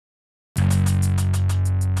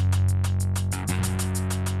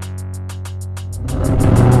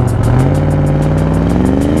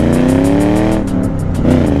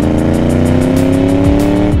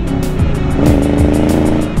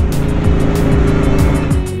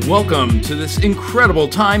Welcome to this incredible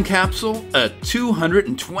time capsule, a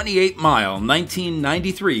 228-mile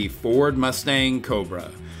 1993 Ford Mustang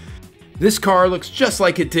Cobra. This car looks just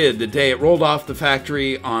like it did the day it rolled off the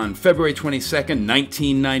factory on February 22nd,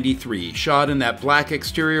 1993, shot in that black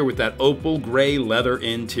exterior with that opal gray leather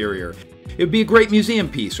interior. It would be a great museum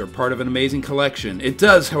piece or part of an amazing collection. It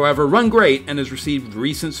does, however, run great and has received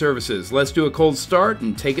recent services. Let's do a cold start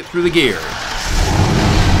and take it through the gear.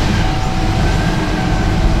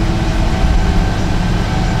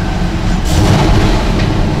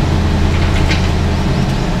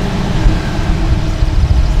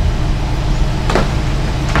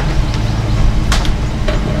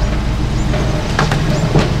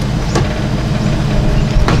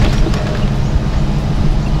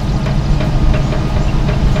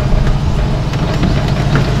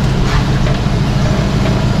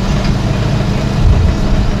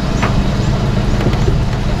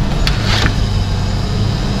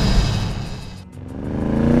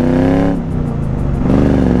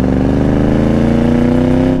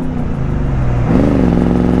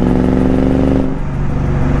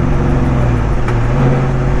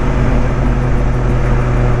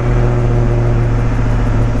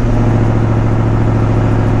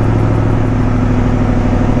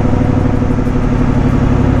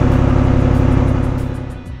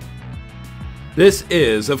 This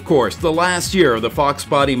is, of course, the last year of the Fox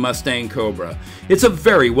Body Mustang Cobra. It's a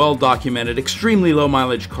very well-documented, extremely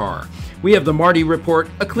low-mileage car. We have the Marty report,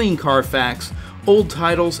 a clean Carfax, old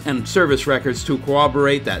titles, and service records to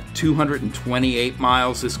corroborate that 228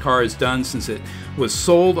 miles this car has done since it was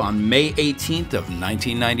sold on May 18th of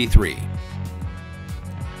 1993.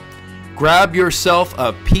 Grab yourself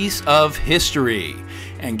a piece of history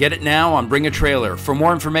and get it now on Bring a Trailer. For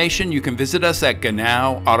more information, you can visit us at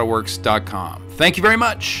GenowAutoWerks.com. Thank you very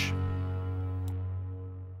much.